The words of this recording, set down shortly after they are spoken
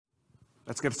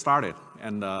Let's get started.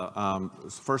 And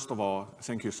first of all,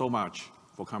 thank you so much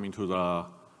for coming to the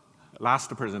last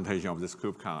presentation of this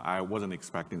KubeCon. I wasn't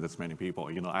expecting this many people.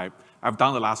 I've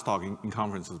done the last talk in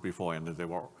conferences before, and they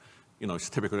were, it's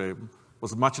typically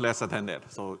was much less attended.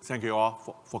 So thank you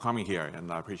all for coming here,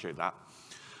 and I appreciate that.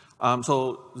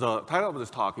 So the title of this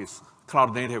talk is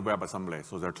Cloud Native WebAssembly.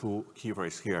 So there are two key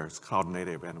phrases here: it's Cloud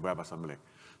Native and WebAssembly.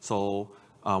 So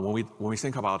when we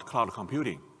think about cloud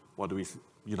computing, what do we?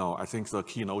 I think the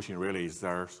key notion really is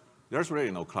there's really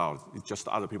no cloud. It's just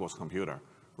other people's computer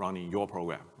running your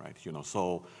program, right?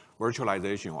 So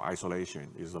virtualization or isolation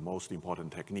is the most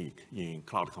important technique in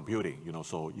cloud computing.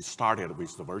 So it started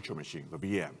with the virtual machine, the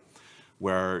VM,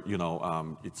 where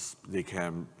they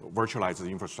can virtualize the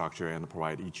infrastructure and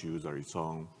provide each user its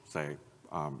own, say,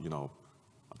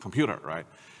 computer, right?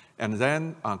 And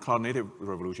then cloud native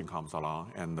revolution comes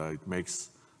along, and it makes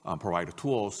provide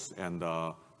tools and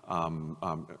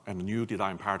new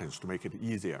design patterns to make it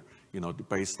easier,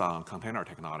 based on container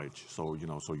technology. So,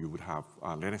 so you would have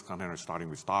Linux containers starting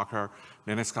with Docker,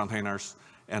 Linux containers,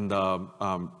 and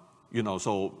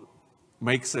so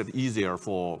makes it easier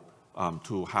for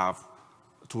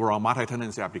to run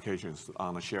multi-tenancy applications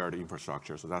on a shared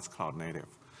infrastructure. So that's cloud native.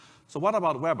 So what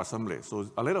about WebAssembly? So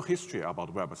a little history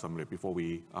about WebAssembly before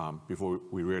we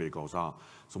really goes on.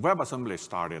 So WebAssembly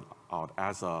started out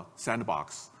as a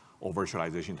sandbox or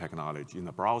virtualization technology in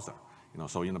the browser.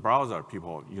 So in the browser,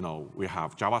 people, we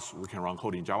have we can run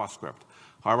code in JavaScript.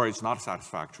 However, it's not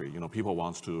satisfactory. People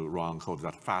want to run code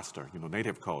that's faster,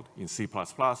 native code in C++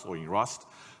 or in Rust.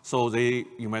 So they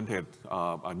invented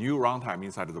a new runtime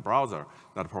inside of the browser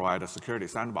that provides a security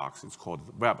sandbox. It's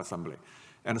called WebAssembly.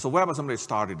 And so WebAssembly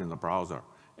started in the browser,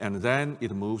 and then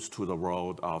it moves to the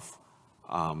world of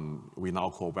we now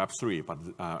call Web3,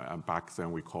 but back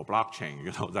then we call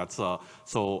blockchain. That's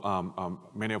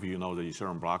many of you know the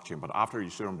Ethereum blockchain, but after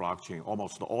Ethereum blockchain,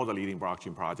 almost all the leading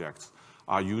blockchain projects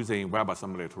are using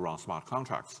WebAssembly to run smart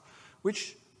contracts,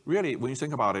 which really, when you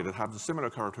think about it, it has similar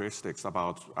characteristics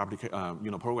about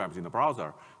programs in the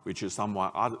browser, which is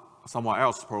someone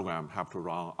else's program have to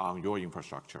run on your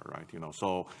infrastructure, right?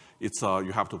 So it's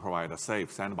you have to provide a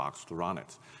safe sandbox to run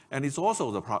it, and it's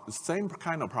also the same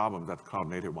kind of problem that Cloud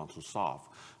Native wants to solve.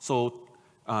 So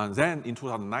then in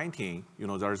 2019,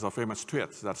 there is a famous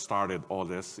tweet that started all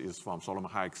this. Is from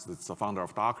Solomon Hykes, it's the founder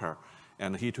of Docker,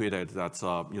 and he tweeted that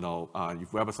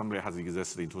if WebAssembly has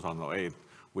existed in 2008.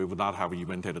 We would not have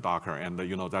invented Docker, and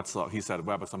he said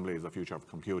WebAssembly is the future of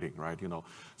computing, right?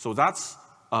 So that's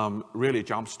really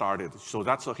jump-started. So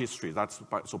that's a history.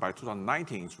 So by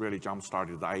 2019, it's really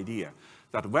jump-started the idea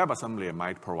that WebAssembly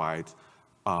might provide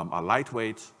a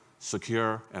lightweight,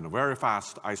 secure, and very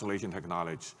fast isolation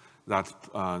technology that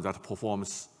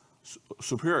performs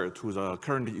superior to the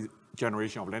current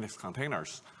generation of Linux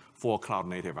containers for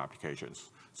cloud-native applications.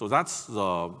 So that's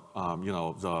a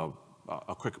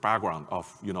quick background of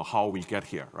how we get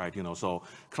here, right? So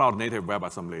cloud-native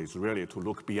WebAssembly is really to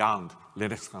look beyond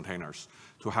Linux containers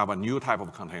to have a new type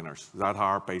of containers that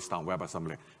are based on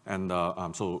WebAssembly. And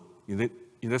so in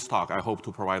this talk, I hope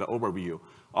to provide an overview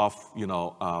of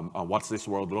what this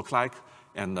world looks like,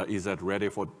 and is it ready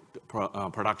for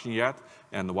production yet,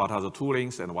 and what are the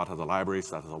toolings and what are the libraries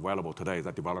that are available today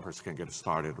that developers can get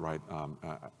started right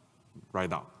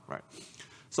now, right?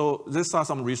 So these are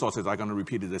some resources. I'm going to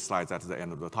repeat these slides at the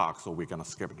end of the talk, so we're going to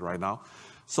skip it right now.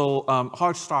 So how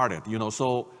it started,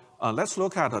 so let's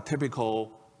look at a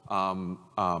typical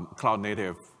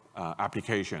cloud-native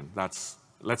application. That's,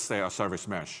 let's say, a service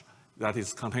mesh that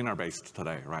is container-based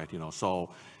today, right? So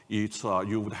it's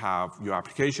you would have your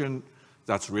application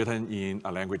that's written in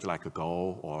a language like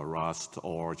Go or Rust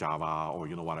or Java or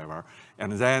whatever,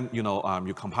 and then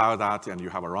you compile that and you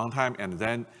have a runtime, and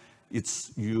then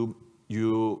you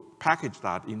package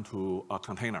that into a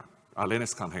container, a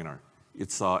Linux container.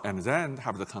 And then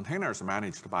have the containers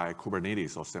managed by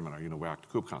Kubernetes or similar. We are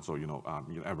KubeCon, so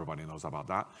everybody knows about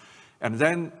that. And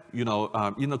then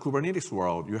in the Kubernetes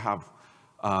world, you have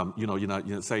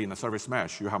say in a service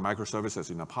mesh, you have microservices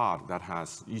in a pod that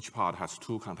each pod has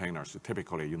two containers.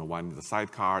 Typically, one is the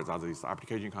sidecar, the other is the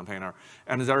application container.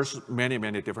 And there's many,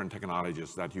 many different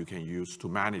technologies that you can use to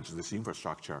manage this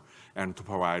infrastructure and to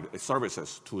provide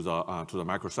services to the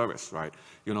microservice, right?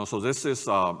 So this is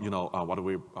what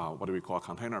do we call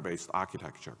container-based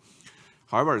architecture.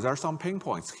 However, there are some pain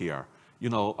points here.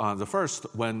 The first,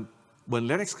 when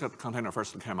Linux container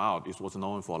first came out, it was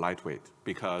known for lightweight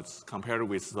because compared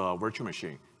with the virtual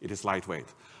machine, it is lightweight.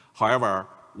 However,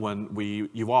 when we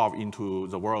evolve into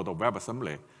the world of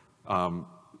WebAssembly,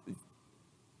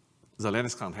 the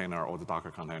Linux container or the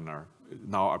Docker container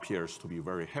now appears to be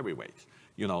very heavyweight.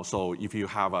 So if you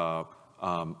have a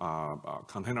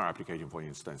container application, for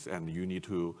instance, and you need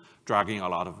to drag in a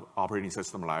lot of operating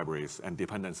system libraries and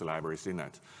dependency libraries in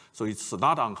it. So it's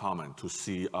not uncommon to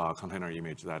see a container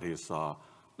image that is,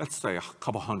 let's say, a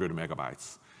couple hundred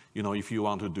megabytes. If you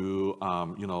want to do,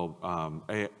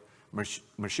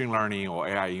 machine learning or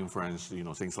AI inference,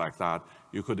 things like that,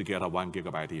 you could get a 1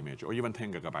 gigabyte image or even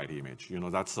 10 gigabyte image.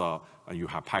 That's you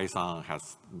have Python,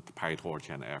 has PyTorch,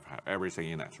 and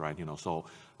everything in it, right? So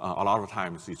a lot of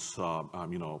times it's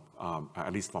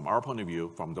at least from our point of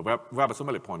view, from the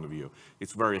WebAssembly point of view,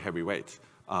 it's very heavyweight.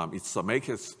 It's makes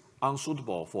it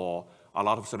unsuitable for a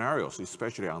lot of scenarios,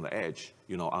 especially on the edge,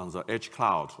 on the edge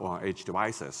cloud or on edge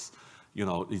devices.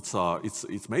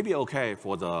 It's maybe okay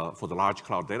for the large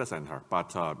cloud data center,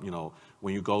 but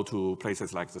when you go to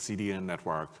places like the CDN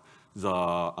network, the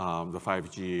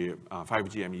 5G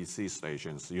MEC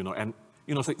stations, and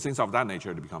things of that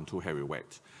nature, they become too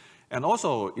heavyweight. And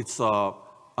also, it's the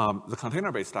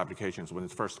container-based applications when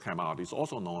it first came out is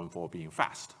also known for being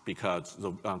fast because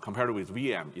compared with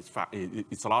VM,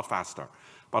 it's a lot faster.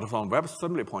 But from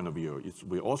WebAssembly point of view,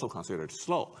 we also consider it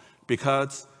slow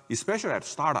because especially at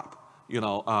startup. In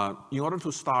order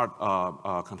to start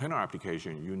a container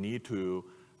application, you need to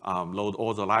load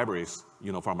all the libraries,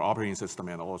 from the operating system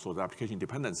and also the application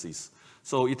dependencies.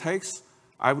 So it takes,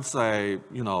 I would say,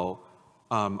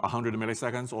 100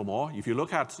 milliseconds or more. If you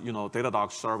look at,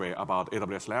 Datadog's survey about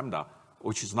AWS Lambda,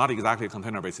 which is not exactly a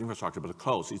container-based infrastructure, but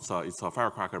close. It's a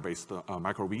Firecracker-based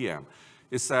micro VM.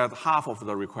 It said half of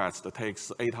the request takes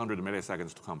 800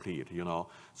 milliseconds to complete.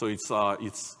 So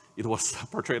it was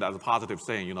portrayed as a positive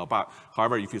thing, but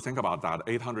however, if you think about that,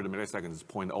 800 milliseconds is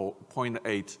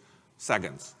 0.8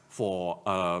 seconds for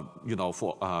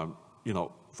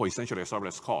essentially a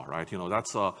serverless call, right?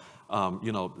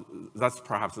 That's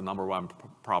perhaps the number one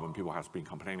problem people have been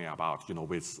complaining about,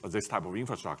 with this type of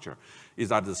infrastructure, is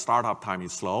that the startup time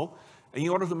is slow. And in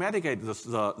order to mitigate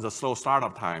the slow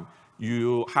startup time,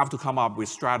 you have to come up with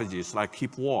strategies like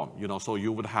keep warm, so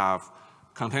you would have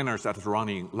containers that is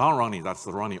running, long running, that's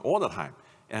running all the time,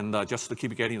 and just to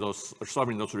keep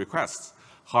serving those requests.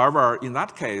 However, in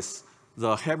that case,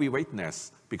 the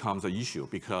heavyweightness becomes an issue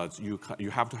because you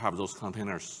have to have those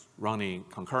containers running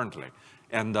concurrently.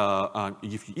 And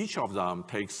if each of them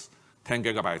takes 10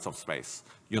 gigabytes of space,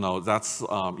 that's,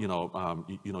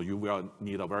 you will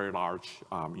need a very large,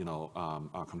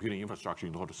 computing infrastructure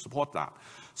in order to support that.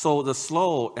 So the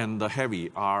slow and the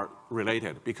heavy are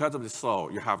related. Because of the slow,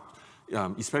 you have,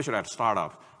 especially at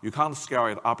startup, you can't scale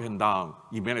it up and down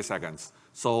in milliseconds.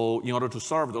 So in order to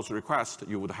serve those requests,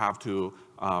 you would have to,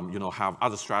 have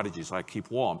other strategies like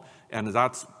keep warm. And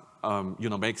that,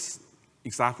 makes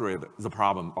exacerbate the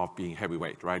problem of being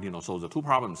heavyweight, right? So the two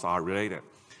problems are related.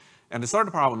 And the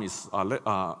third problem is a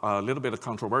little bit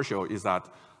controversial, is that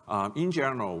in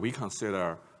general, we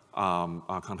consider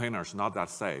containers not that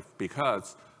safe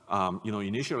because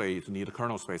initially it needed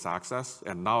kernel space access,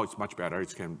 and now it's much better.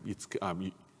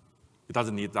 It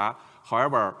doesn't need that.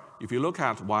 However, if you look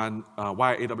at why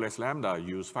AWS Lambda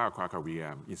use Firecracker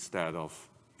VM instead of,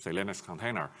 say, Linux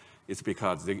container, it's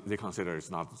because they consider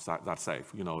it's not that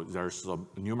safe. There's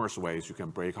numerous ways you can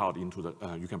break out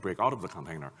of the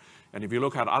container. And if you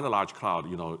look at other large cloud,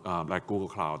 like Google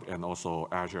Cloud and also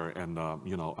Azure and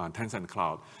Tencent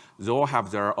Cloud, they all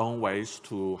have their own ways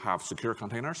to have secure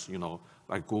containers.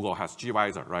 Like Google has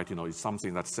gvisor, right? It's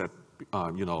something that's set,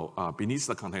 beneath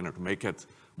the container to make it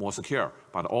more secure,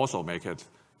 but also make it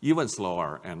even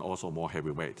slower and also more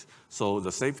heavyweight. So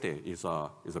the safety is a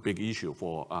big issue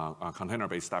for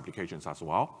container-based applications as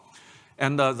well.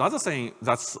 And the other thing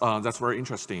that's very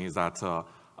interesting is that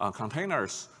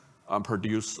containers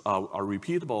produce a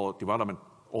repeatable development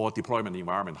or deployment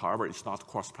environment. However, it's not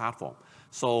cross-platform.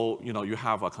 So you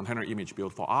have a container image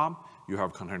built for ARM. You have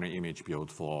a container image built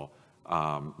for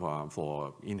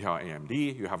Intel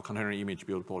AMD. You have a container image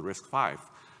built for RISC-V.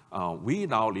 We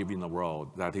now live in a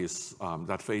world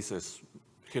that faces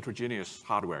heterogeneous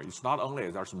hardware. It's not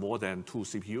only there's more than 2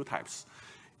 CPU types.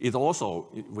 It also,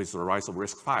 with the rise of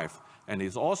RISC-V, and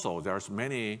it's also there's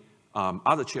many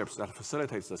other chips that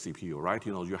facilitates the CPU, right?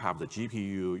 You have the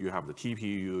GPU, you have the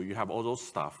TPU, you have all those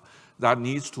stuff that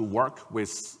needs to work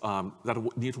with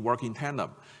need to work in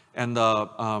tandem. And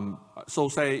so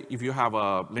say if you have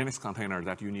a Linux container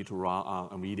that you need to run on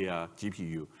NVIDIA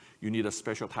GPU, you need a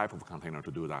special type of container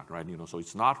to do that, right? So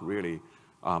it's not really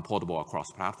portable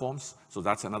across platforms. So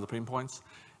that's another pain point.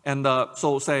 And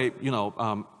so say,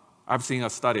 I've seen a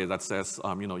study that says,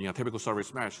 in a typical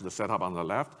service mesh, the setup on the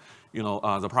left,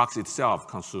 the proxy itself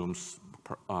consumes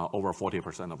over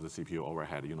 40% of the CPU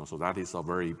overhead, so that is a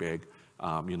very big,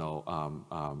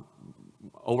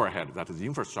 overhead that the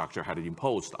infrastructure had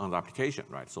imposed on the application,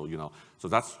 right? So, so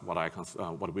that's what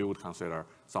what we would consider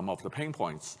some of the pain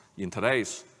points in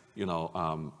today's,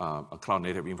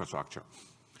 cloud-native infrastructure.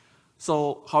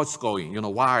 So how it's going,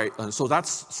 why? So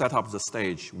that's set up the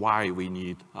stage why we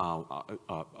need a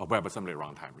WebAssembly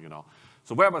runtime,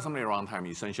 So WebAssembly runtime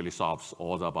essentially solves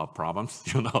all the above problems,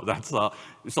 That's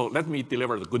so let me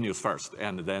deliver the good news first,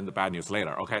 and then the bad news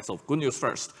later. Okay, so good news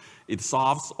first. It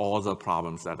solves all the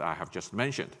problems that I have just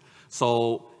mentioned.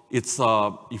 So it's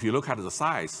if you look at the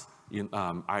size,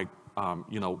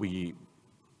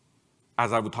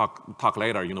 as I will talk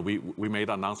later, we made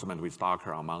an announcement with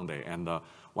Docker on Monday, and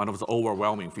one of the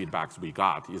overwhelming feedbacks we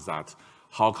got is that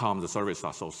how come the services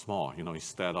are so small?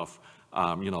 Instead of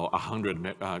 100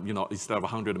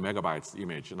 megabytes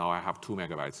image, now I have 2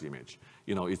 megabytes image.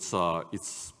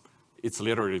 It's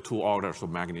literally 2 orders of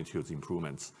magnitude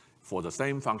improvements for the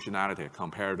same functionality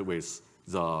compared with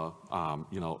the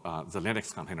the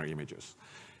Linux container images.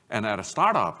 And at a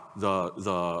startup,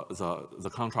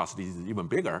 the contrast is even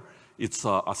bigger. It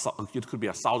could be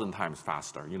 1,000 times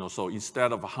faster. So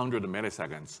instead of 100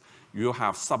 milliseconds, you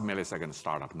have sub-millisecond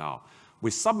startup now.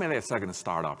 With sub-millisecond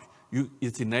startup,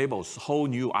 it enables whole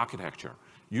new architecture.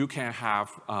 You can have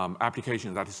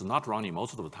application that is not running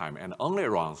most of the time and only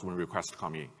runs when requests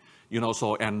come in. And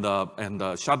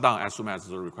shut down as soon as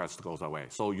the request goes away.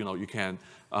 So you can,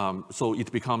 so it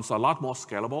becomes a lot more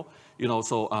scalable.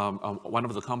 One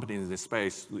of the companies in this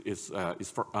space is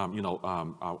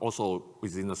also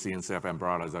within the CNCF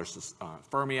umbrella. There's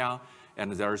Fermia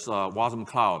and there's WASM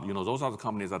Cloud. Those are the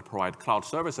companies that provide cloud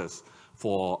services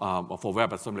for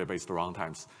WebAssembly-based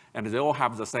runtimes, and they all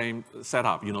have the same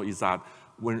setup. Is that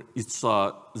when it's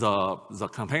the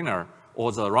container or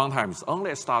the runtime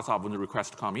only starts up when the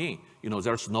request come in.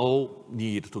 There's no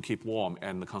need to keep warm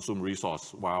and consume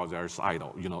resource while there's idle,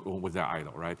 when they're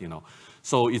idle, right?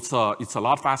 So it's a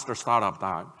lot faster startup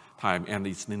time, and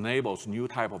it enables new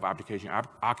type of application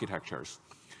architectures.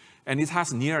 And it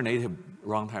has near native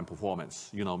runtime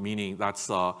performance, meaning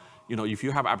that's, if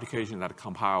you have application that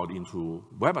compiled into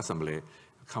WebAssembly,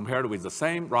 compared with the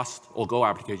same Rust or Go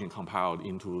application compiled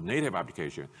into native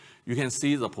application, you can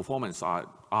see the performance are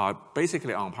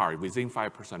basically on par, within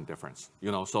 5% difference.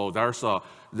 So there's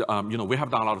we have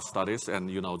done a lot of studies, and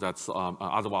that's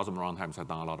other WASM runtimes have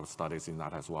done a lot of studies in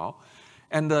that as well.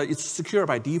 And it's secure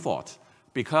by default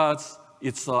because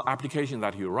it's an application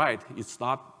that you write. It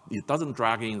doesn't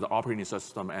drag in the operating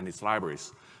system and its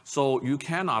libraries. So you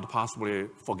cannot possibly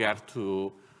forget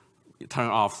to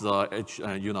turn off the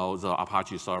the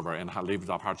Apache server and leave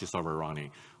the Apache server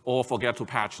running, or forget to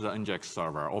patch the Nginx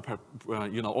server, or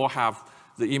or have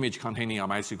the image containing a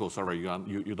MySQL server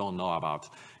you don't know about.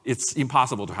 It's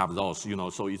impossible to have those.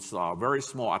 So it's a very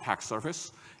small attack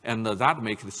surface, and that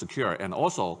makes it secure. And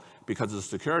also because the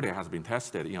security has been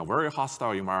tested in a very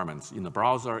hostile environments in the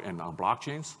browser and on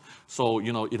blockchains. So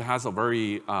it has a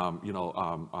very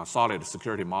solid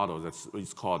security model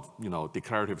it's called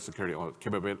declarative security or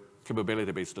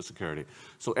capability-based security.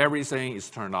 So everything is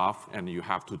turned off, and you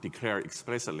have to declare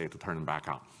explicitly to turn it back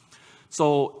on.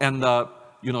 So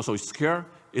so it's secure.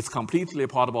 It's completely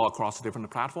portable across different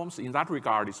platforms. In that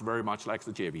regard, it's very much like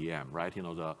the JVM, right?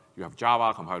 You have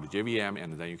Java compiled to JVM,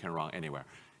 and then you can run anywhere.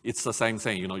 It's the same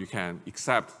thing. You can,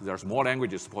 except there's more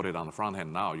languages supported on the front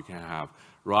end now. You can have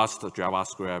Rust,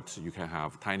 JavaScript. You can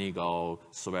have TinyGo,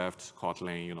 Swift,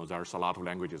 Kotlin. There's a lot of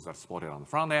languages that's supported on the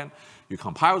front end. You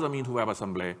compile them into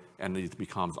WebAssembly, and it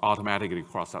becomes automatically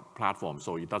across that platform.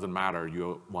 So it doesn't matter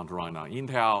you want to run on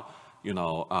Intel.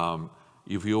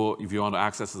 If you want to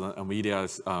access the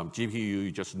NVIDIA's GPU,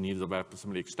 you just need the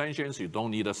WebAssembly extensions. You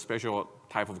don't need a special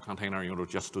type of container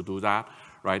just to do that,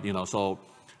 right? So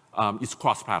it's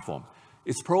cross-platform.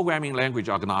 It's programming language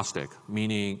agnostic,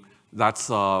 meaning that's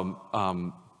like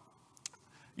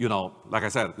I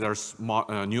said, there's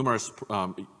numerous.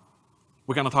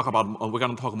 We're going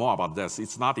to talk more about this.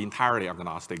 It's not entirely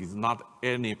agnostic. It's not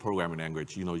any programming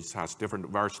language. It has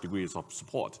various degrees of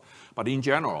support. But in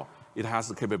general, it has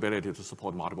the capability to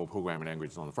support multiple programming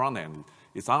languages on the front end.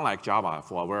 It's unlike Java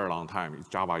for a very long time.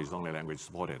 Java is the only language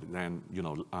supported. Then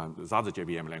the other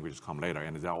JVM languages come later,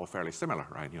 and they're all fairly similar,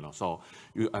 right? So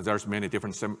there's many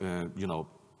different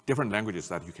different languages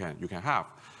that you can have.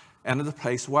 And it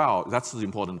plays well. That's the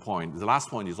important point. The last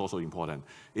point is also important.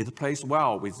 It plays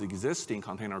well with existing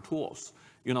container tools.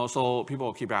 So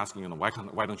people keep asking,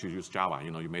 why don't you use Java?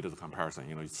 You made the comparison.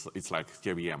 It's like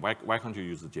JVM. Why can't you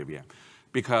use the JVM?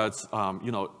 Because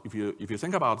if you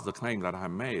think about the claim that I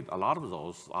have made, a lot of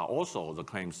those are also the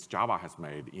claims Java has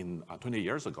made in 20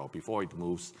 years ago before it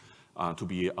moves to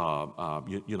be a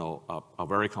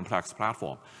very complex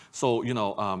platform. So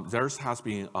there has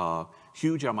been a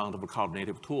huge amount of cloud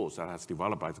native tools that has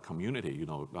developed by the community.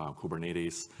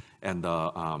 Kubernetes and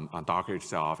Docker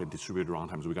itself and distributed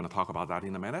runtimes. We're going to talk about that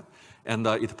in a minute. And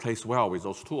it plays well with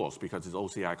those tools because it's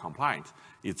OCI compliant.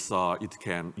 It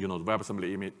can, the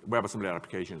WebAssembly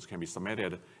applications can be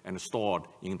submitted and stored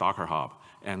in Docker Hub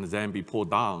and then be pulled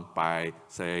down by,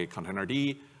 say,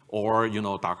 Containerd, or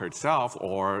Docker itself,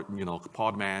 or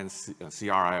Podman,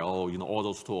 CRI-O, all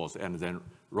those tools, and then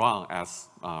run as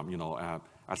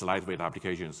as lightweight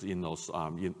applications in those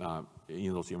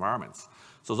environments.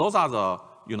 So those are the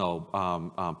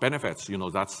benefits.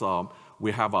 That's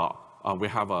we have a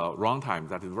runtime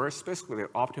that is very specifically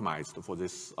optimized for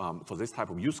this type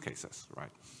of use cases,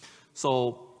 right?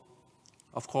 So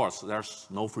of course there's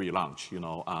no free lunch.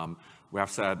 We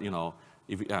have said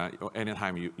if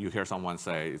anytime you hear someone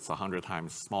say it's 100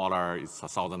 times smaller, it's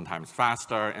 1,000 times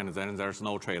faster, and then there's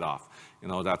no trade-off.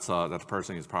 That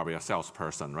person is probably a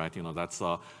salesperson, right? There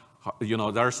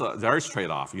is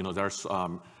trade-off.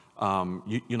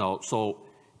 So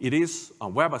it is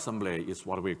WebAssembly is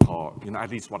what we call, at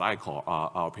least what I call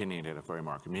our opinionated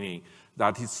framework, meaning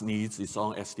that it needs its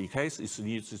own SDKs, it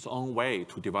needs its own way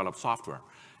to develop software.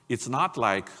 It's not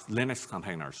like Linux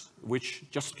containers, which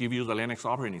just give you the Linux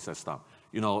operating system.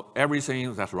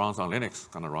 Everything that runs on Linux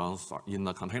kind of runs in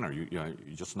a container. You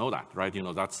just know that, right?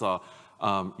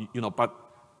 But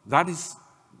that is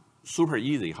super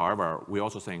easy. However, we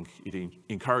also think it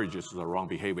encourages the wrong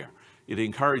behavior. It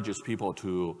encourages people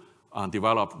to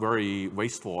develop very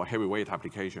wasteful, heavyweight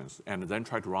applications and then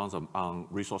try to run them on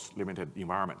resource-limited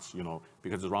environments.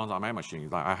 Because it runs on my machine.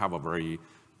 I have a very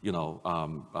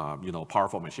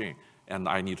powerful machine, and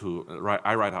I need to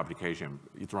write application.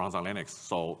 It runs on Linux,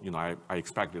 so I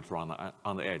expect it to run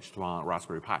on the edge, to run on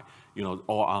Raspberry Pi,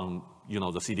 or on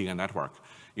the CDN network.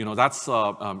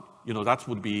 That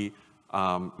would be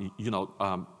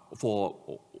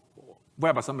for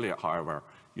WebAssembly. However,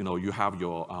 we have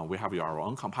our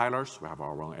own compilers, we have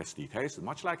our own SDKs.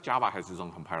 Much like Java has its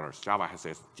own compilers, Java has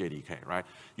its JDK, right?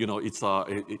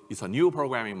 It's a new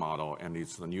programming model, and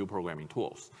it's the new programming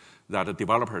tools that the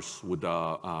developers would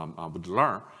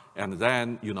learn, and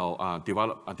then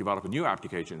develop new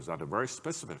applications that are very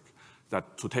specific,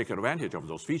 that to take advantage of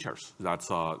those features. That's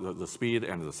the speed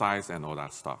and the size and all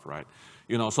that stuff, right?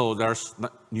 So there's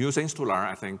new things to learn.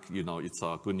 I think it's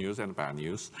good news and bad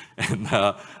news, and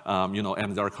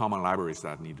and there are common libraries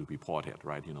that need to be ported,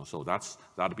 right? So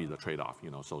that'd be the trade-off.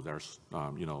 So there's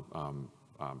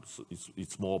so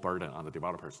it's more burden on the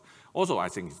developers. Also, I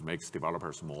think it makes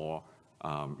developers more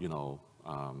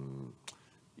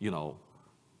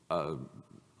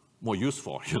more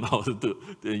useful,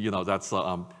 that's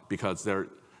because there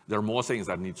are more things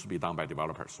that need to be done by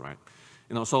developers, right?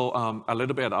 So a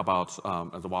little bit about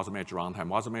the WasmEdge Runtime.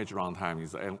 WasmEdge Runtime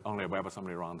is only a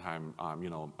WebAssembly runtime,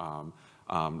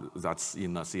 that's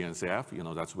in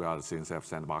CNCF. That's where the CNCF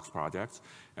sandbox projects,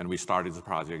 and we started the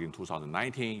project in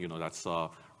 2019. That's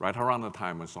right around the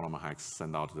time when Solomon Hykes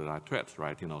sent out that tweet,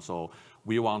 right? So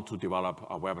we want to develop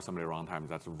a WebAssembly runtime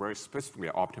that's very specifically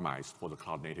optimized for the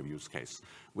cloud native use case.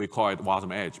 We call it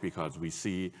WasmEdge because we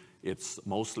see it's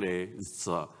mostly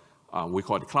we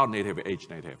call it cloud native, edge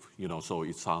native. So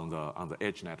it's on the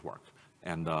edge network,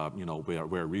 and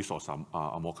where resources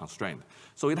are more constrained.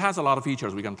 So it has a lot of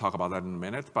features. We can talk about that in a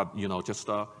minute. But just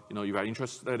if you're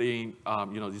interested in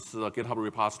this is a GitHub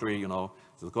repository,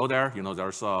 just go there.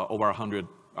 There's over 100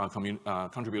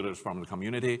 contributors from the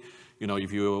community.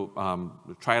 If you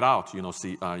try it out,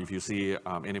 see if you see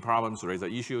any problems, raise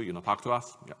an issue, talk to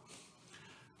us.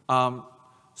 Yeah.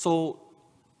 So,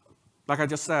 like I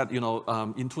just said, in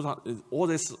all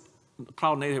this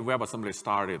cloud native WebAssembly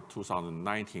started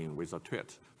 2019 with a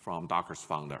tweet from Docker's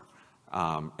founder,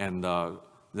 and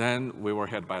then we were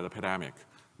hit by the pandemic.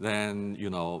 Then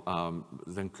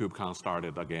then KubeCon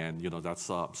started again. That's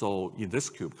so in this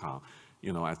KubeCon.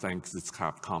 I think it's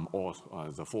come all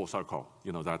the full circle.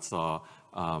 That's so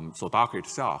Docker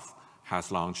itself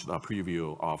has launched a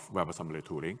preview of WebAssembly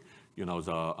tooling.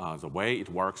 The way it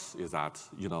works is that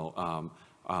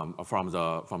from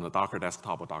the Docker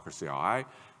desktop or Docker CLI,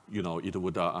 it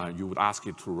would you would ask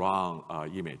it to run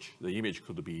an image. The image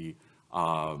could be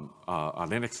a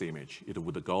Linux image. It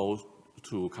would go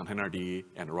to Containerd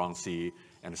and run C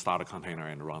and start a container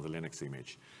and run the Linux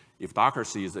image. If Docker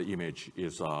sees the image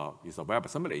is a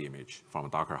WebAssembly image from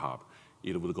Docker Hub,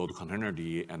 it would go to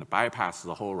containerd and bypass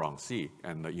the whole run C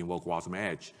and invoke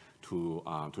WasmEdge to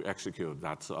execute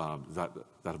that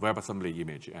WebAssembly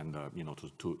image and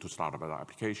to start up the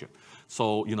application.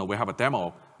 So we have a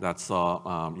demo that's in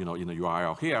the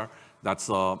URL here. That's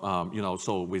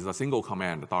so with a single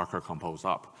command, Docker compose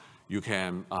up, you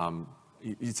can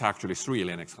it's actually two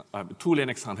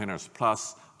Linux containers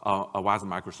plus a WASM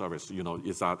microservice.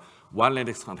 Is that one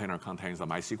Linux container contains a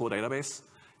MySQL database,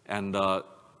 and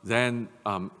then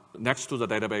next to the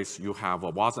database you have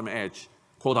a WasmEdge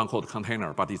quote-unquote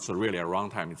container, but it's really a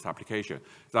runtime, it's application.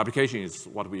 The application is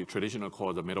what we traditionally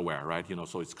call the middleware, right?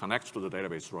 So it connects to the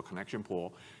database through a connection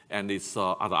pool, and it's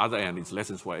at the other end, it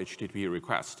listens for HTTP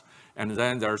request. And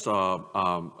then there's an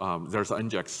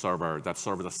Nginx server that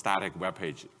serves a static web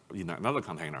page in another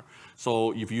container.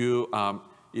 So if you,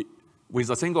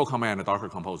 with a single command, Docker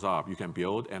compose up, you can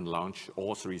build and launch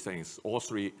all three things. All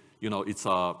three, it's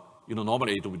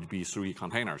normally it would be 3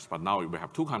 containers, but now we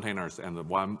have 2 containers, and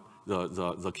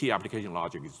the key application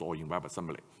logic is all in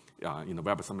WebAssembly, in the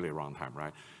WebAssembly runtime,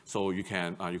 right? So you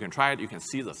can try it. You can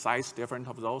see the size difference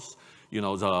of those.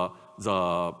 The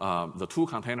 2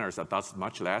 containers that does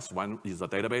much less. One is a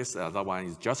database. The other one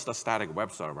is just a static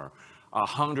web server,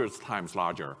 100 times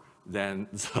larger than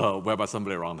the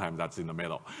WebAssembly runtime that's in the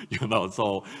middle.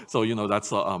 So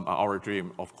that's our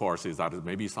dream, of course, is that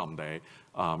maybe someday,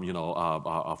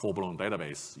 a full-blown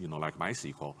database, like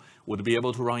MySQL, would be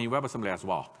able to run in WebAssembly as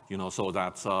well. So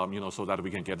that so that we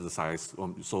can get the size,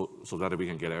 so that we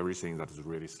can get everything that is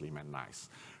really slim and nice,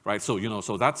 right? So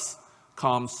so that's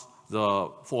comes the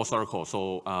full circle.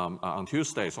 So on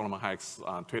Tuesday, Solomon Hykes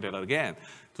tweeted again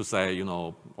to say,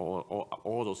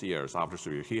 all those years after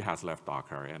 3, he has left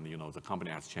Docker, and the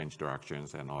company has changed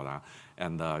directions and all that,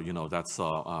 and that's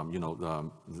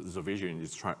the vision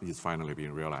is finally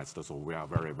being realized. So we are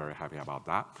very, very happy about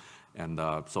that. And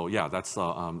so yeah, that's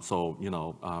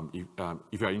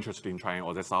if you're interested in trying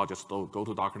all this out, just go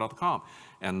to docker.com,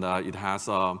 and it has.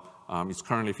 It's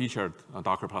currently featured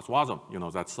Docker plus WASM.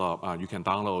 That's you can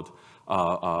download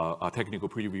a technical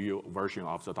preview version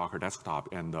of the Docker desktop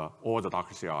and or the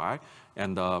Docker CRI,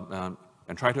 and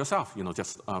try it yourself.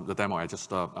 Just the demo I just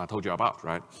told you about,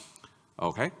 right?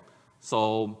 Okay,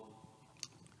 so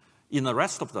in the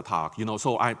rest of the talk,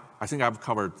 so I think I've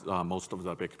covered most of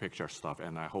the big picture stuff,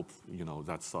 and I hope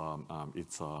that's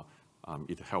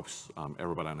it helps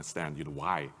everybody understand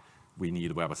why we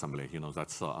need WebAssembly.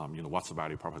 That's what's the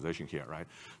value proposition here, right?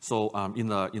 So in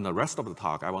the rest of the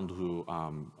talk, I want to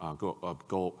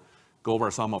go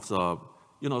over some of the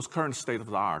current state of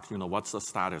the art. What's the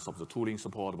status of the tooling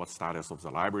support? What's the status of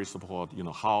the library support?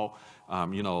 How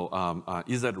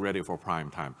is it ready for prime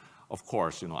time? Of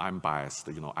course, I'm biased.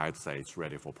 I'd say it's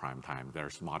ready for prime time.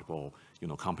 There's multiple,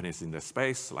 companies in this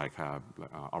space, like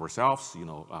ourselves,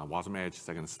 WasmEdge,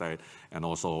 Second State, and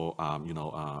also, our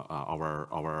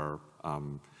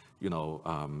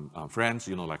friends,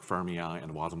 like Fermia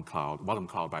and WasM Cloud. WasM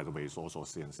Cloud, by the way, is also a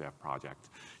CNCF project.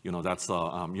 That's,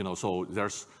 so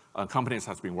there's companies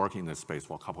has been working in this space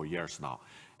for a couple of years now.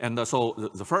 And so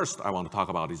the first I want to talk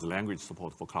about is language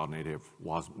support for cloud-native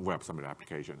WebAssembly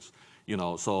applications.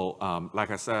 So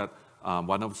like I said,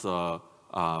 one of the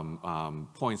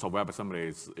points of WebAssembly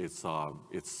is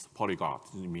it's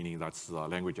polyglot, meaning that's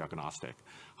language agnostic.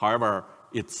 However,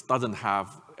 it doesn't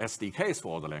have SDKs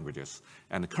for all the languages.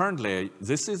 And currently,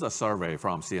 this is a survey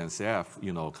from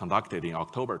CNCF, conducted in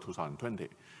October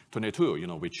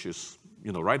 2022, which is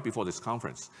right before this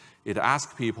conference. It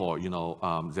asked people,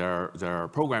 their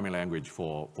programming language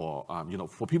for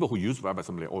people who use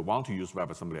WebAssembly or want to use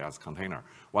WebAssembly as container,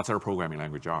 what their programming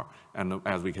language are. And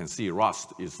as we can see,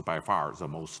 Rust is by far the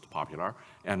most popular,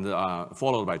 and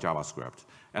followed by JavaScript,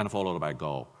 and followed by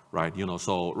Go, right?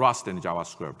 So Rust and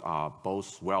JavaScript are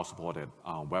both well supported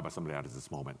on WebAssembly at this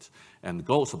moment, and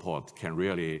Go support can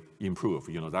really improve.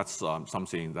 That's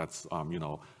something that's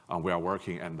we are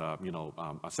working, and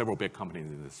several big companies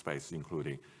in this space,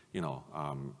 including I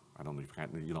don't know if you can,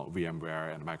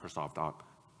 VMware and Microsoft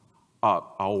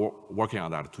are working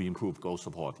on that to improve Go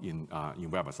support in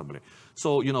WebAssembly.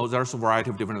 So there's a variety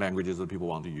of different languages that people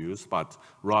want to use, but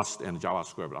Rust and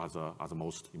JavaScript are the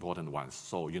most important ones.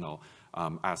 So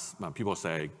as people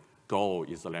say, Go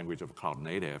is the language of cloud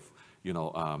native.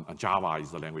 Java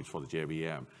is the language for the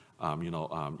JVM.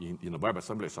 In the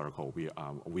WebAssembly circle,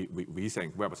 we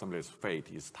think WebAssembly's fate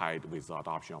is tied with the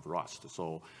adoption of Rust.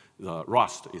 So the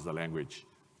Rust is the language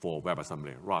for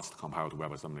WebAssembly. Rust compiled to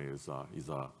WebAssembly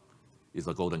is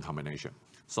a golden combination.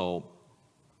 So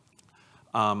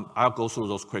I'll go through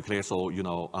those quickly. So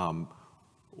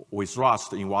with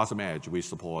Rust in WasmEdge, we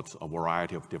support a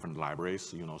variety of different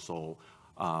libraries. So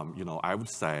I would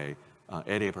say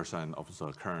 80% of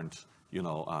the current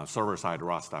server-side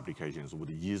Rust applications would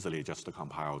easily just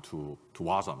compile to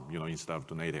WASM, instead of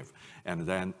to native.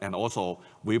 And also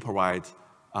we provide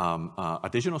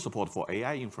additional support for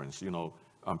AI inference.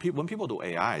 When people do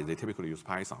AI, they typically use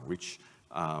Python, which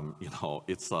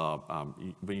it's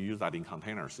when you use that in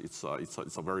containers, it's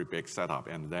a very big setup,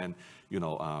 and then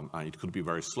it could be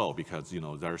very slow because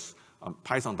there's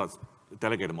Python does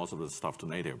delegate most of the stuff to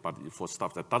native, but for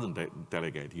stuff that doesn't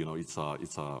delegate, it's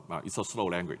a slow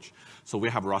language. So we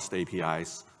have Rust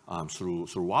APIs through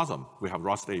WASM. We have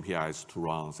Rust APIs to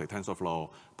run, say, TensorFlow,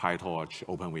 PyTorch,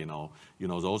 OpenWindow.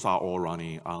 Those are all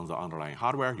running on the underlying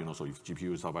hardware. So if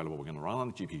GPU is available, we're going to run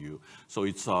on the GPU. So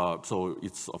it's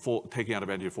for taking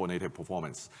advantage for native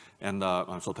performance. And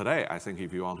so today, I think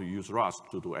if you want to use Rust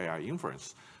to do AI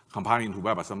inference, compiling to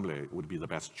WebAssembly would be the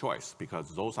best choice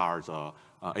because those are the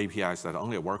APIs that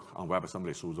only work on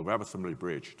WebAssembly through the WebAssembly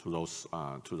bridge to those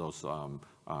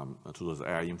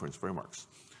AI inference frameworks.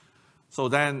 So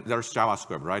then there's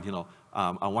JavaScript, right? When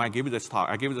I gave this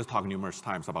talk numerous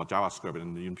times about JavaScript,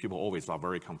 and people always are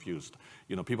very confused.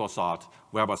 People thought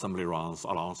WebAssembly runs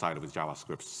alongside with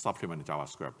JavaScript, supplement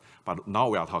JavaScript. But now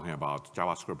we are talking about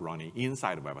JavaScript running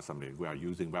inside WebAssembly. We are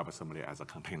using WebAssembly as a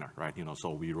container, right?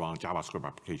 So we run JavaScript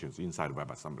applications inside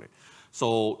WebAssembly.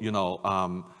 So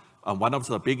one of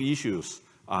the big issues,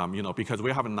 because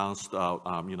we have announced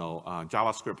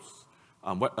JavaScript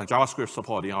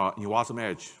support in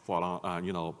WasmEdge for I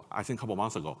think a couple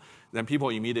months ago. Then people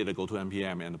immediately go to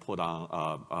npm and put on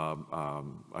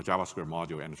a JavaScript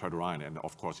module and try to run it, and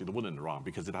of course it wouldn't run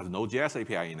because it has Node.js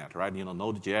API in it, right?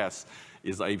 Node.js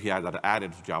is the API that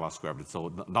added to JavaScript. So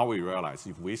now we realize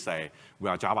if we say we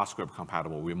are JavaScript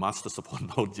compatible, we must support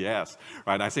Node.js,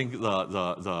 right? I think the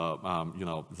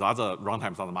other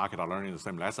runtimes on the market are learning the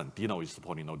same lesson. Dino is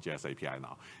supporting Node.js API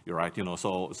now. You're right.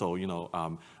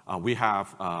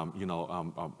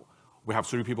 We have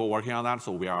 3 people working on that,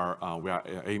 so we are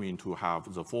aiming to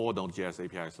have the full Node.js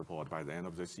API support by the end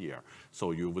of this year.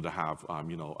 So you would have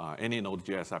any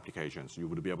Node.js applications you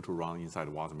would be able to run inside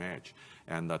WasmEdge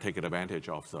and take advantage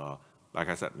of the, like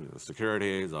I said, the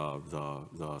security,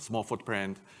 the small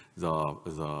footprint,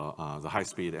 the high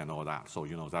speed, and all that. So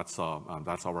that's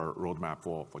our roadmap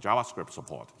for JavaScript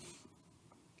support.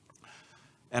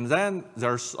 And then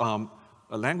there's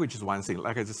language is one thing,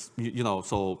 like I just,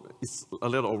 so it's a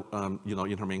little,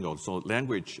 intermingled. So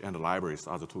language and the libraries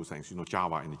are the 2 things,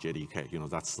 Java and the JDK,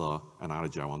 that's the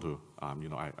analogy I want to,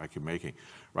 I keep making,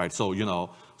 right? So,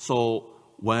 so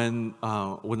when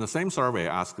the same survey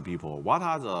asked people, what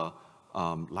are the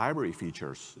library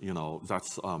features,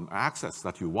 that's access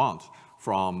that you want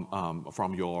from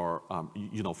your,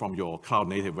 from your cloud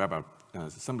native web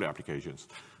assembly applications?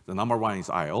 The number 1 is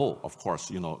I/O, of course.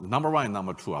 Number 1 and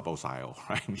number 2 are both I/O,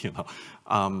 right?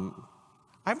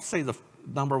 I would say the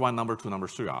number 1, number 2, number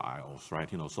 3 are I/Os, right?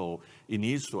 So it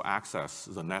needs to access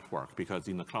the network because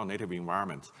in the cloud native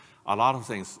environment, a lot of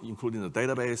things, including the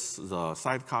database, the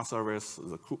sidecar service,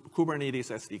 the Kubernetes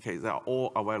SDK, they are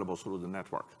all available through the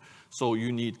network. So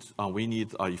we need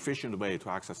an efficient way to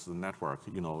access the network,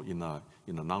 in a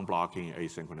non-blocking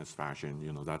asynchronous fashion.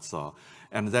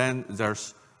 And then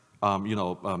there's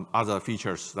other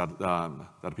features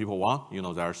that people want.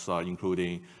 There's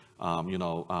including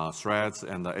threads,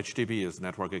 and the HTTP is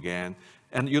network again.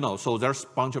 And so there's a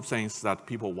bunch of things that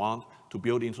people want to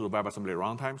build into the WebAssembly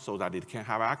runtime so that it can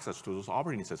have access to those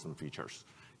operating system features.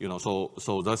 So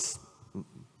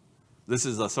this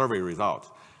is a survey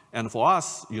result. And for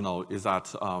us, is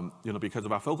that because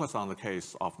we are focused on the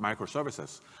case of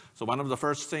microservices. So one of the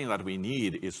first things that we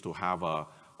need is to have a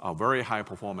very high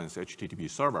performance HTTP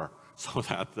server, so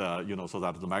that so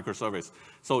that the microservice,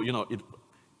 so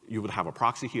you would have a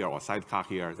proxy here or a sidecar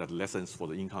here that listens for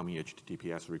the incoming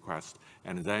HTTPS request,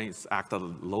 and then it's act as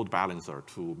a load balancer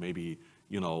to maybe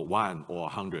 1 or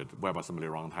 100 WebAssembly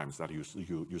runtimes that you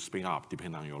spin up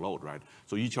depending on your load, right?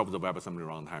 So each of the WebAssembly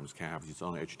runtimes can have its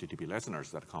own HTTP listeners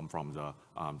that come from the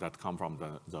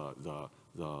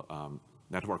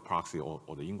network proxy or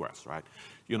the ingress, right?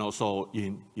 So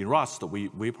in Rust,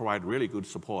 we provide really good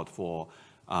support for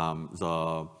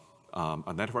the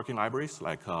networking libraries,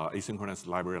 like asynchronous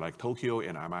library like Tokyo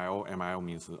and MIO. MIO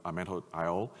means Metal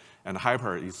I/O, and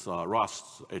Hyper is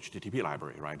Rust's HTTP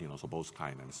library, right? So both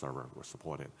client and server were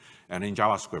supported. And in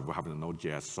JavaScript, we have the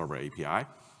Node.js server API.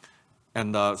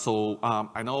 And so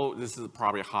I know this is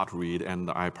probably hard to read, and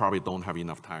I probably don't have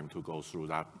enough time to go through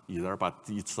that either. But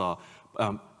it's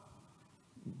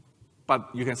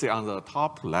but you can see on the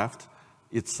top left,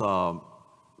 it's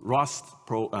Rust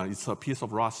it's a piece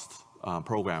of Rust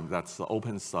program that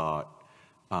opens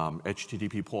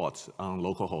HTTP ports on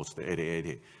localhost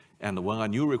 8080. And when a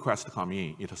new request comes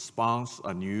in, it spawns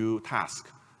a new task,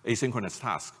 asynchronous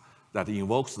task, that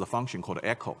invokes the function called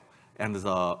echo. And then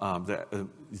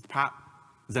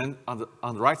on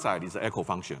the right side is the echo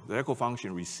function. The echo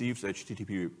function receives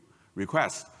HTTP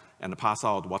request and pass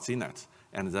out what's in it,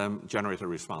 and then generate a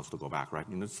response to go back, right?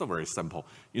 It's very simple.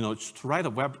 To write a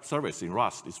web service in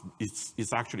Rust,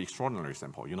 it's actually extraordinarily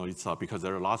simple. It's because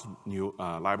there are lots of new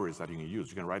libraries that you can use.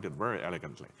 You can write it very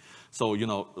elegantly. So,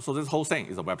 so this whole thing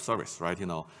is a web service, right?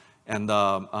 And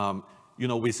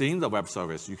within the web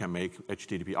service, you can make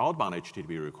outbound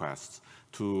HTTP requests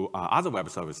to other web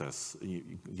services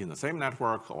in the same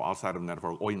network or outside of the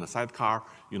network or in the sidecar,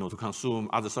 to consume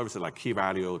other services like key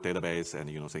value, database,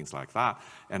 and things like that.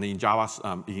 And in Java,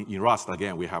 in Rust,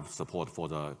 again, we have support for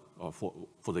the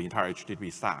entire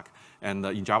HTTP stack. And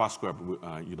in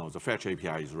JavaScript, the fetch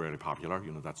API is really popular.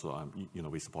 That's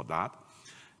we support that.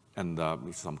 And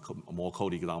some more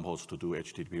code examples to do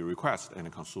HTTP requests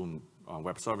and consume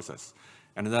web services.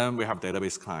 And then we have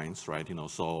database clients, right?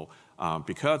 So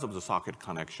because of the socket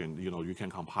connection, you can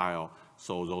compile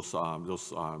those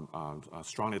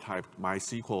strongly typed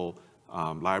MySQL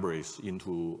libraries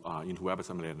into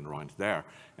WebAssembly and run it there.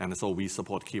 And so we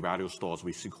support key value stores.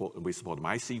 We support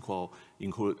MySQL.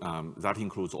 That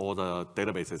includes all the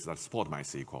databases that support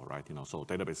MySQL, right? So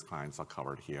database clients are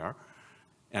covered here.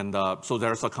 And so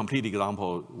there's a complete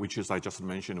example, which is I just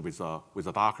mentioned with a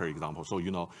Docker example. So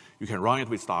you can run it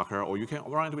with Docker, or you can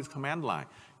run it with command line.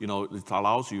 It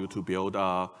allows you to build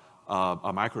a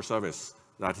microservice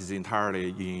that is entirely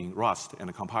in Rust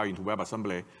and compile into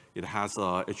WebAssembly. It has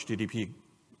a HTTP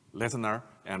listener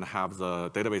and have the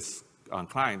database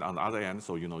client on the other end.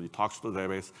 So it talks to the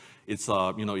database. It's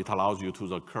it allows you to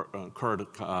the CRUD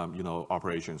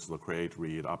operations, the create,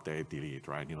 read, update, delete,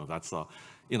 right? That's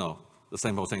the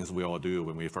simple things we all do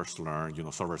when we first learn,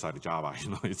 server-side Java.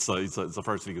 It's the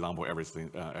first example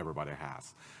everybody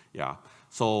has. Yeah.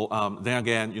 So then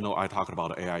again, I talked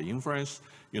about AI inference.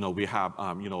 We have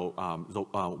the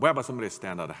WebAssembly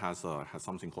standard has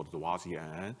something called the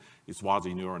WasmEdge. It's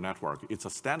WASM neural network. It's a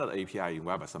standard API in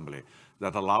WebAssembly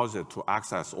that allows it to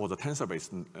access all the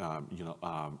tensor-based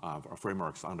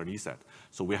frameworks underneath it.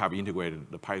 So we have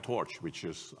integrated the PyTorch, which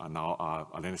is now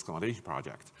a Linux Foundation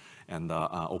project, and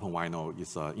OpenYurt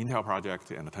is an Intel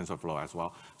project, and TensorFlow as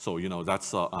well. So that's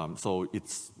so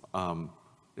it's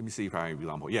let me see if I have an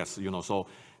example. Yes, so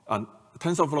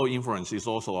TensorFlow inference is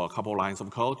also a couple lines of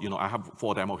code. I have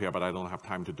 4 demo here, but I don't have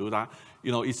time to do that.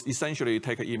 It's essentially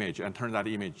take an image and turn that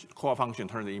image, core function,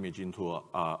 turn the image into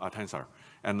a tensor,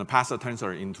 and pass the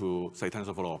tensor into, say,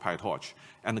 TensorFlow or PyTorch,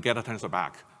 and get a tensor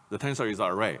back. The tensor is an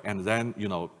array, and then,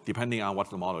 depending on what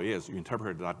the model is, you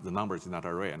interpret the numbers in that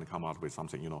array and come out with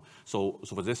something, So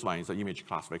for this one, it's an image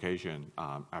classification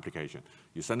application.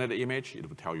 You send it the image, it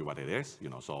will tell you what it is,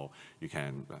 so you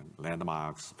can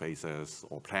landmarks, faces,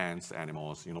 or plants,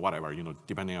 animals, whatever,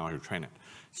 depending on how you train it.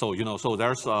 So, so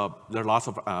there are lots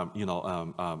of,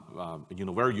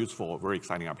 very useful, very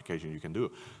exciting application you can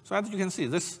do. So as you can see,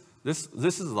 this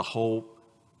is the whole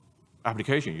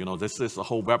application. This is a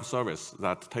whole web service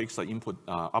that takes the input,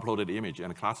 uploaded image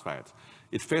and classify it.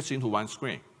 It fits into one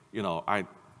screen. I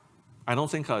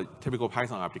don't think a typical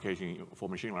Python application for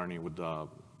machine learning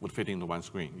would fit into one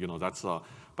screen.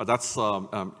 But that's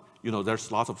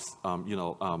there's lots of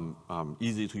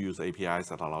easy to use APIs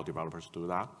that allow developers to do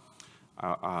that.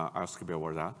 I'll skip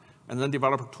over that. And then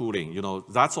developer tooling.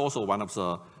 That's also one of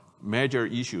the major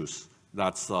issues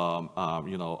that's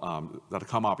that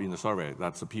come up in the survey.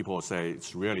 That people say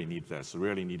it's really need this,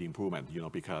 really need improvement.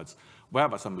 Because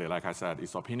WebAssembly, like I said,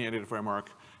 is opinionated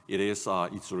framework. It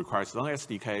requires long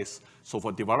SDKs. So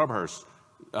for developers,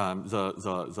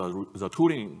 the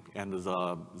tooling and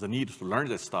the need to learn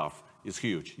this stuff is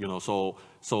huge. So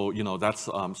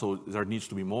there needs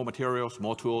to be more materials,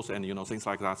 more tools, and things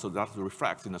like that. So that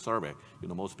reflects in the survey.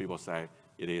 Most people say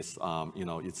it is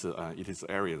it is an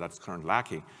area that's currently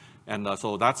lacking. And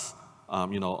so that's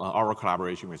our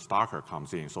collaboration with Docker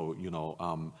comes in. So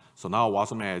so now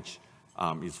WasmEdge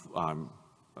is I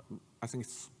think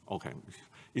it's okay.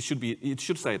 It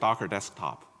should say Docker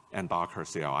Desktop and Docker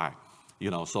CLI.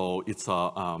 So it's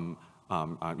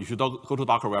if you go to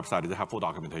Docker website, they have full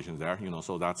documentation there.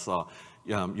 So that's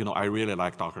I really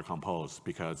like Docker Compose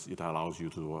because it allows you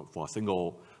to, for a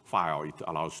single file, it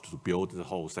allows you to build the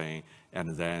whole thing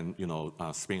and then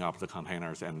spin up the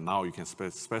containers, and now you can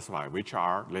specify which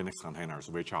are Linux containers,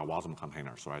 which are WASM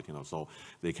containers, right? So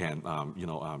they can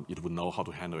it would know how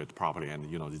to handle it properly, and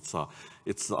it's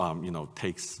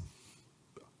takes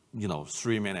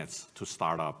 3 minutes to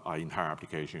start up an entire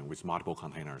application with multiple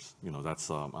containers. That's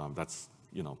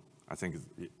I think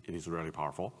it is really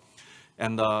powerful.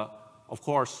 And of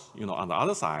course, on the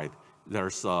other side,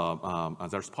 there's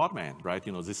Podman, right?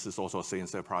 This is also a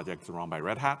CNCF project run by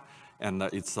Red Hat, and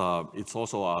it's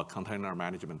also a container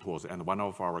management tools. And one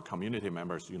of our community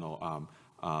members,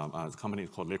 a company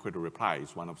called Liquid Reply,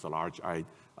 is one of the large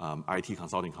IT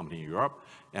consulting company in Europe,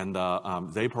 and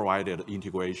they provided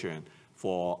integration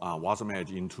for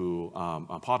WasmEdge into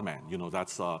Podman.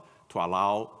 That's to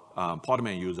allow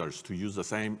Podman users to use the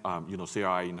same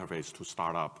CRI interface to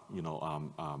start up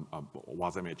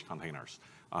WasmEdge containers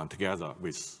together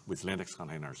with Linux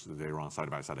containers. They run side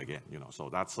by side again. So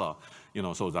that's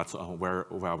where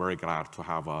we are very glad to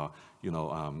have to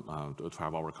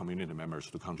have our community members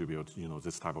to contribute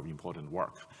this type of important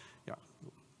work. Yeah.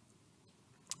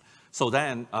 So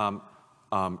then.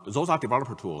 Those are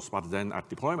developer tools, but then at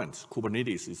deployment,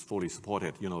 Kubernetes is fully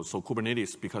supported. So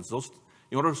Kubernetes, because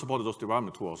in order to support those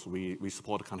development tools, we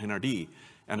support Containerd,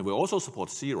 and we also support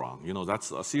CRun.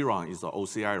 That's CRun is the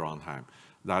OCI runtime.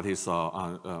 That is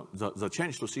the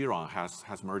change to CRun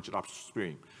has merged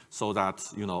upstream, so that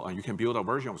you can build a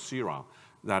version of CRun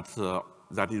that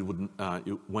it would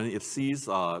when it sees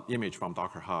an image from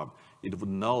Docker Hub, it would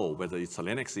know whether it's a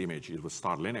Linux image, it would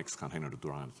start Linux container to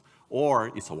run it,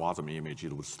 or it's a WASM image,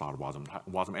 it would start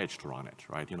WasmEdge to run it,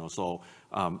 right? So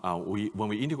when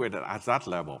we integrate it at that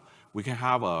level, we can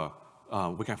have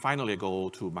we can finally go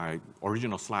to my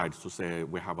original slides to say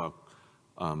we have a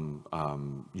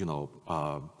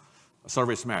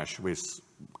service mesh with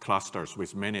clusters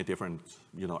with many different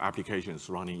applications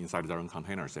running inside their own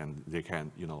containers, and they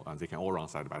can all run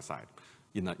side by side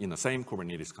in the same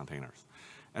Kubernetes containers.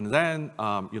 And then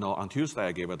on Tuesday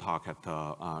I gave a talk at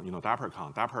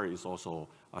DapperCon. Dapper is also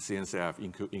a CNCF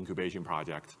incubation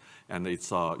project, and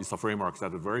it's a framework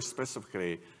that is very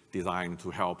specifically designed to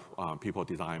help people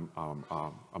design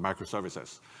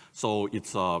microservices. So it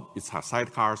has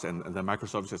sidecars and the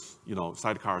microservices,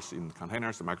 sidecars in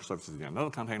containers, the microservices in another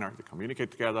container. They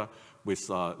communicate together with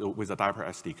the Dapper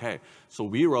SDK. So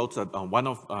we wrote that one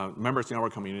of members in our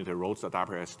community wrote the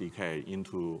Dapper SDK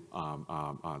into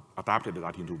adapted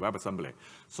that into WebAssembly,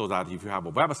 so that if you have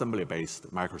a WebAssembly-based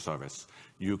microservice,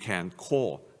 you can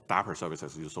call Dapper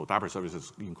services. So Dapper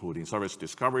services including service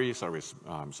discovery, service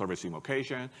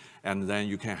invocation, and then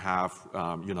you can have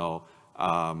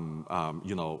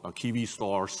key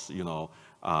stores,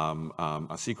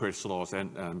 secret stores,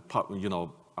 and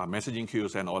messaging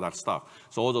queues and all that stuff.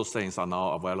 So all those things are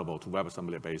now available to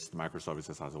WebAssembly-based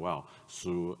microservices as well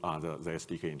through the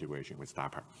SDK integration with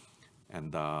Dapper.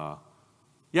 And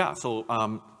yeah, so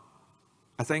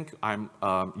I think I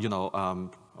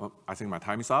think my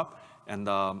time is up. And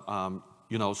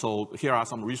so here are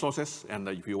some resources, and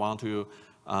if you want to,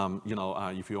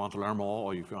 if you want to learn more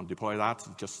or if you want to deploy that,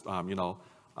 just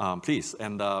please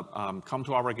and come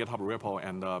to our GitHub repo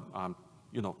and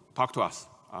talk to us.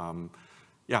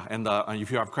 Yeah, and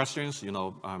if you have questions,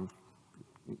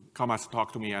 come and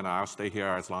talk to me, and I'll stay here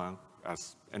as long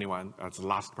as anyone, as the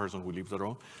last person who leaves the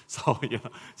room. So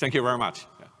thank you very much.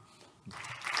 Yeah.